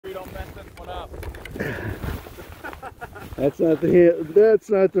That's not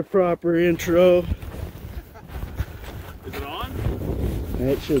the proper intro. Is it on?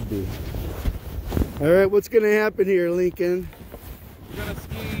 It should be. All right, what's going to happen here, Lincoln? We're going to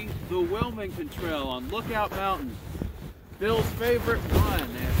ski the Wilmington Trail on Lookout Mountain. Bill's favorite run.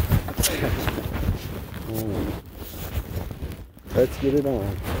 Let's get it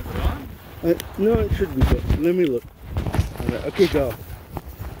on. Is it on? No, it should be good. Let me look. All right, okay, go.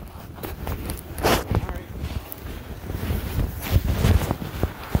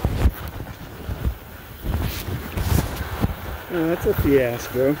 Oh, that's a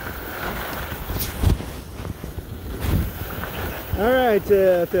fiasco. All right,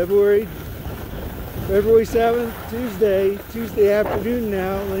 February 7th, Tuesday afternoon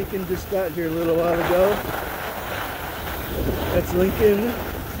now. Lincoln just got here a little while ago. That's Lincoln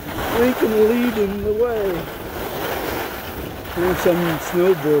leading the way. And some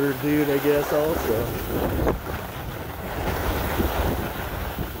snowboarder dude, I guess, also.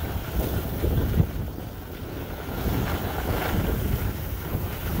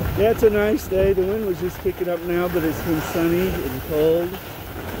 Yeah, it's a nice day. The wind was just picking up now, but it's been sunny and cold.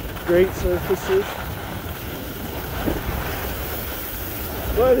 Great surfaces.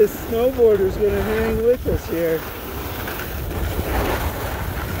 Boy, this snowboarder's gonna hang with us here.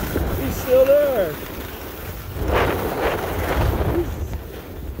 He's still there.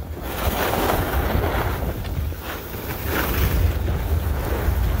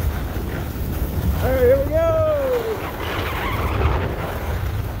 All right, here we go.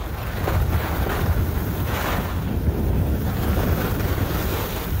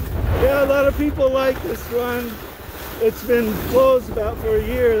 Yeah, a lot of people like this one. It's been closed about for a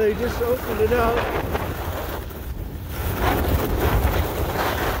year. They just opened it up.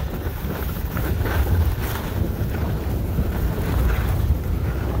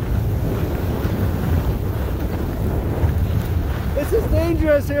 This is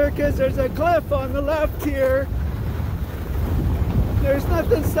dangerous here because there's a cliff on the left here. There's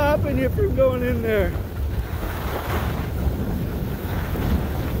nothing stopping you from going in there.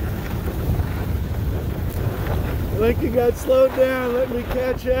 Lincoln got slowed down, let me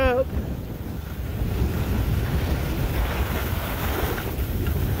catch up.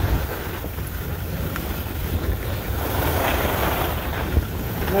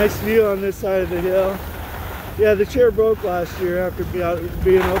 Nice view on this side of the hill. Yeah, the chair broke last year after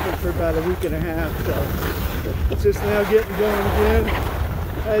being open for about a week and a half, so it's just now getting going again.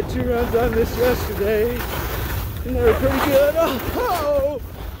 I had 2 runs on this yesterday, and they were pretty good. Oh!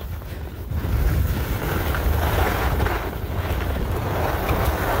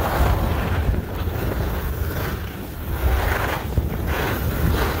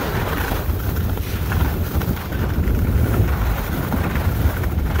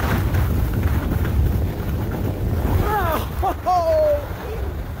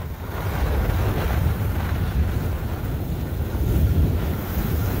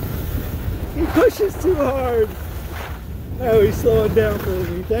 He pushes too hard. Oh, he's slowing down for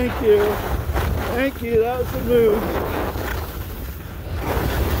me. Thank you. Thank you. That was the move.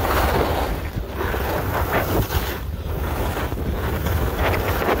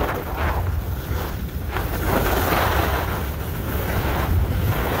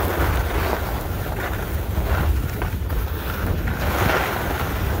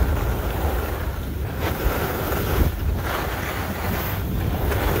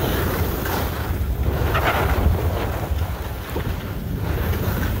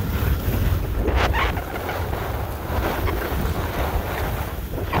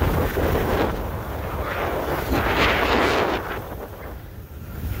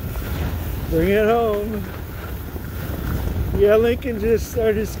 Bring it home. Yeah, Lincoln just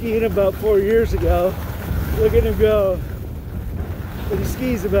started skiing about 4 years ago. Look at him go. But he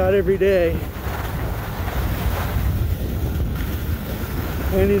skis about every day.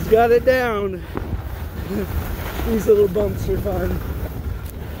 And he's got it down. These little bumps are fun.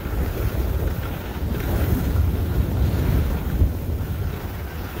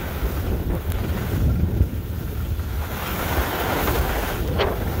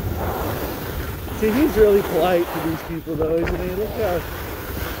 See, he's really polite to these people though, isn't he? Look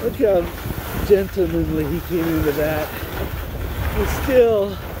how gentlemanly he came into that. But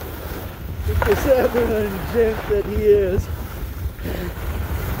still, the southern gent that he is.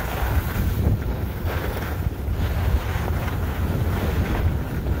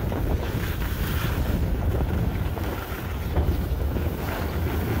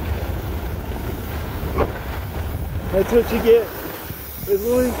 That's what you get with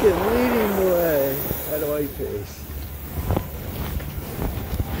Lincoln leading the way at Whiteface.